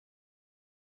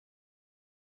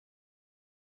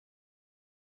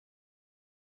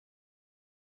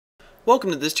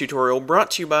Welcome to this tutorial brought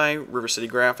to you by River City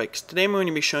Graphics. Today I'm going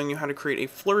to be showing you how to create a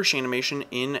flourish animation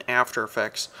in After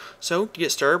Effects. So to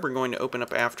get started, we're going to open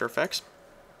up After Effects.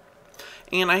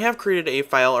 And I have created a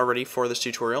file already for this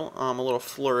tutorial, a little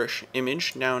flourish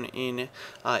image down in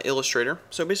Illustrator.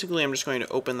 So basically I'm just going to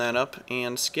open that up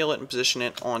and scale it and position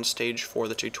it on stage for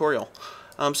the tutorial.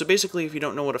 So basically, if you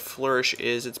don't know what a flourish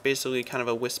is, it's basically kind of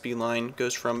a wispy line,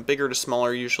 goes from bigger to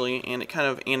smaller usually, and it kind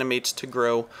of animates to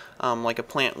grow like a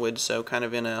plant would, so kind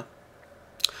of in a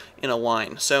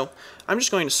line. So I'm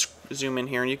just going to zoom in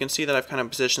here, and you can see that I've kind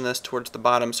of positioned this towards the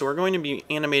bottom. So we're going to be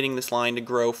animating this line to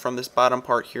grow from this bottom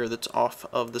part here that's off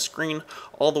of the screen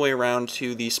all the way around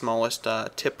to the smallest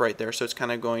tip right there. So it's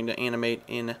kind of going to animate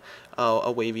in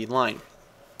a wavy line.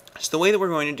 So the way that we're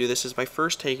going to do this is by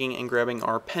first taking and grabbing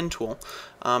our pen tool.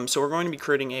 So we're going to be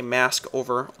creating a mask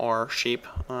over our shape.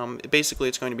 Basically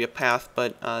it's going to be a path,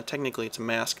 but technically it's a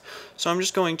mask. So I'm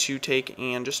just going to take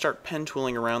and just start pen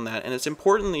tooling around that. And it's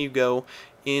important that you go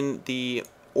in the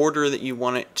order that you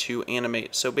want it to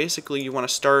animate. So basically you want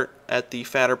to start at the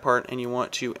fatter part and you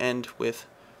want to end with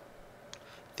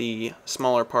the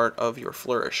smaller part of your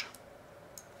flourish.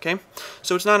 Okay,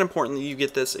 so it's not important that you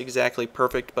get this exactly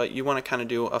perfect, but you want to kind of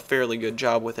do a fairly good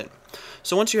job with it.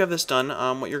 So once you have this done,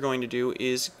 what you're going to do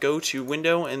is go to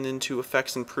Window and then to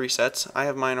Effects and Presets. I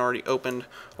have mine already opened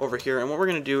over here, and what we're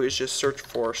going to do is just search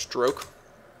for Stroke.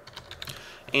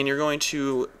 And you're going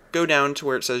to go down to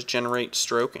where it says Generate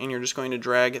Stroke, and you're just going to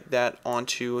drag that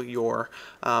onto your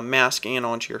mask and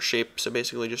onto your shape. So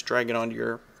basically just drag it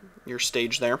onto your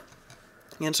stage there.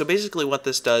 And so basically what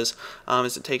this does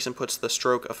is it takes and puts the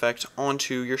stroke effect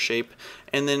onto your shape,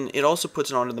 and then it also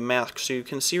puts it onto the mask. So you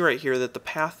can see right here that the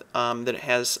path that it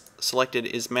has selected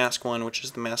is mask 1, which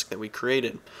is the mask that we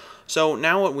created. So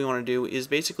now what we want to do is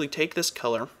basically take this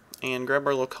color and grab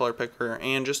our little color picker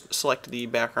and just select the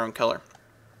background color.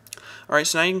 Alright,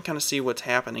 so now you can kind of see what's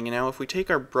happening. And now if we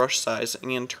take our brush size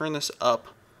and turn this up,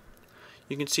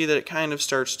 you can see that it kind of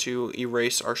starts to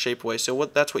erase our shape away. So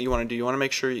that's what you want to do. You want to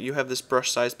make sure you have this brush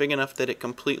size big enough that it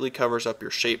completely covers up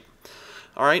your shape.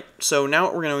 Alright, so now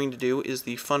what we're going to do is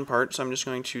the fun part. So I'm just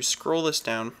going to scroll this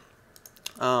down,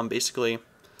 basically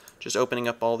just opening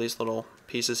up all these little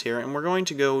pieces here. And we're going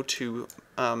to go to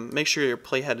make sure your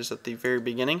playhead is at the very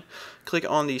beginning. Click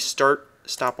on the Start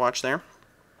stopwatch there.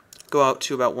 Go out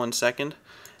to about 1 second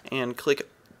and click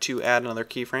to add another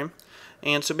keyframe.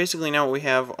 And so basically now what we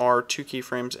have are 2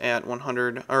 keyframes at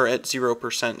 100 or at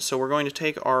 0%. So we're going to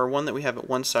take our one that we have at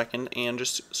 1 second and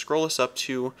just scroll this up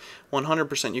to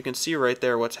 100%. You can see right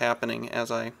there what's happening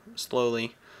as I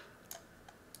slowly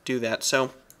do that. So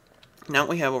now what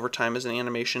we have over time is an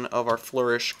animation of our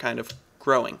flourish kind of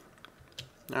growing.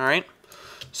 Alright,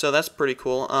 so that's pretty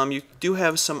cool. You do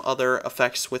have some other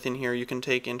effects within here. You can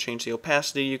take and change the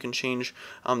opacity. You can change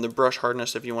the brush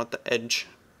hardness if you want the edge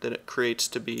that it creates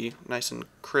to be nice and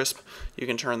crisp. You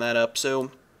can turn that up. So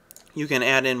you can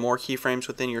add in more keyframes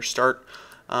within your start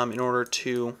in order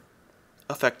to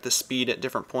affect the speed at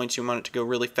different points. You want it to go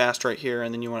really fast right here,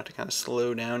 and then you want it to kind of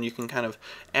slow down. You can kind of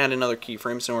add in other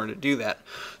keyframes in order to do that.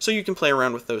 So you can play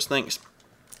around with those things.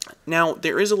 Now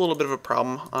there is a little bit of a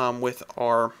problem with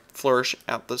our flourish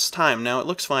at this time. Now it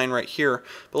looks fine right here,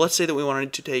 but let's say that we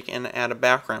wanted to take and add a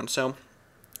background. So I'm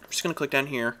just going to click down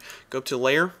here, go up to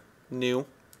Layer, New,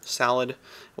 Solid.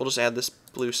 We'll just add this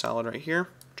blue solid right here,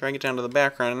 drag it down to the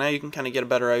background, and now you can kind of get a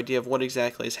better idea of what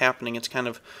exactly is happening. It's kind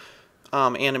of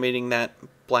animating that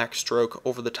black stroke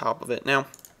over the top of it. Now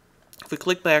if we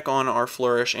click back on our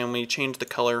flourish and we change the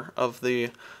color of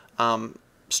the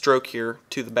stroke here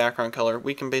to the background color,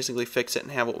 we can basically fix it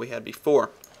and have what we had before.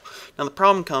 Now the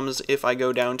problem comes if I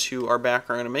go down to our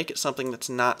background and make it something that's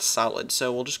not solid.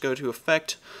 So we'll just go to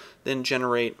Effect, then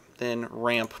Generate, then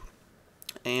Ramp,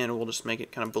 and we'll just make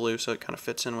it kind of blue so it kind of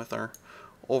fits in with our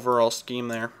overall scheme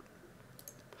there.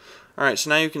 Alright,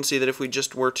 so now you can see that if we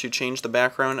just were to change the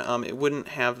background, it wouldn't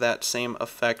have that same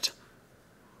effect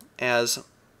as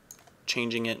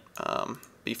changing it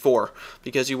before,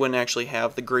 because you wouldn't actually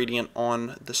have the gradient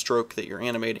on the stroke that you're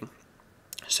animating.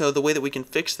 So the way that we can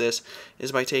fix this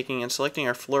is by taking and selecting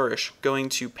our flourish, going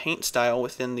to Paint Style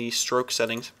within the stroke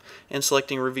settings, and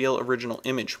selecting Reveal Original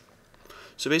Image.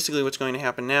 So basically what's going to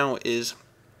happen now is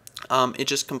it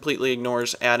just completely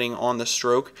ignores adding on the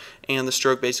stroke, and the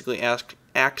stroke basically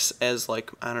acts as,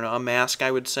 like, I don't know, a mask, I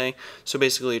would say. So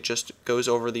basically it just goes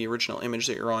over the original image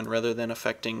that you're on rather than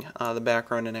affecting the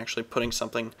background and actually putting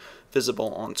something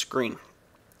visible on screen.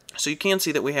 So you can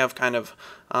see that we have kind of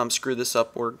screwed this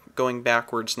up. We're going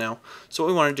backwards now. So what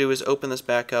we want to do is open this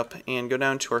back up and go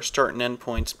down to our start and end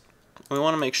points. We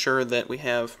want to make sure that we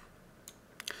have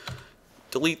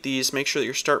delete these, make sure that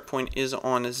your start point is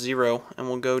on 0, and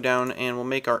we'll go down and we'll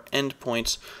make our end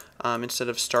points. Instead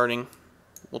of starting,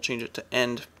 we'll change it to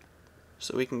end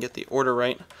so we can get the order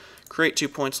right. Create 2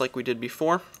 points like we did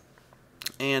before,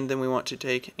 and then we want to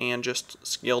take and just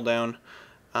scale down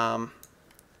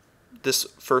this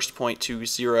first point to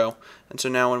 0, and so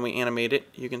now when we animate it,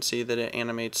 you can see that it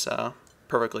animates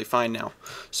perfectly fine now.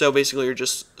 So basically you're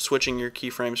just switching your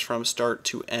keyframes from start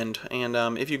to end, and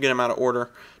if you get them out of order,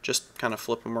 just kind of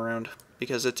flip them around,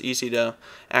 because it's easy to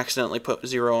accidentally put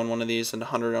 0 on one of these and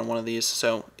 100 on one of these.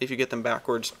 So if you get them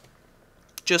backwards,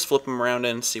 just flip them around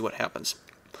and see what happens.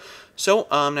 So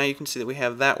now you can see that we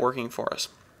have that working for us.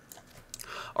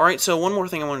 Alright, so one more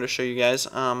thing I wanted to show you guys.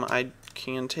 I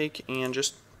can take and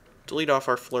just delete off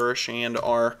our flourish and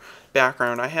our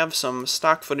background. I have some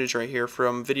stock footage right here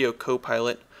from Video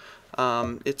Copilot. They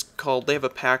have a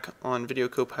pack on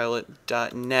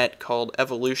videocopilot.net called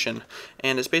Evolution,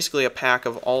 and it's basically a pack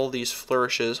of all these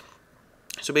flourishes.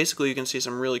 So basically you can see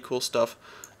some really cool stuff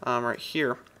right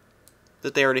here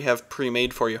that they already have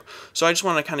pre-made for you. So I just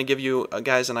want to kind of give you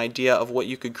guys an idea of what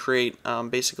you could create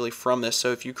basically from this.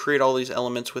 So if you create all these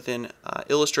elements within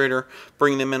Illustrator,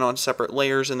 bring them in on separate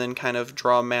layers, and then kind of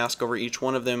draw a mask over each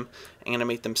one of them,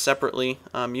 animate them separately.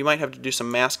 You might have to do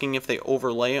some masking if they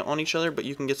overlay on each other, but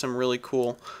you can get some really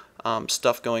cool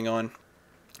stuff going on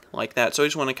like that. So I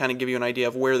just want to kind of give you an idea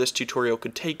of where this tutorial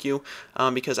could take you,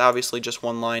 because obviously just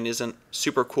one line isn't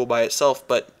super cool by itself,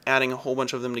 but adding a whole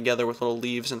bunch of them together with little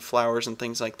leaves and flowers and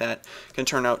things like that can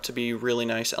turn out to be really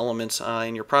nice elements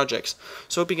in your projects.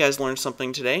 So hope you guys learned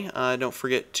something today. Don't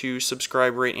forget to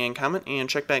subscribe, rate, and comment, and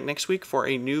check back next week for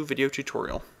a new video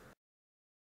tutorial.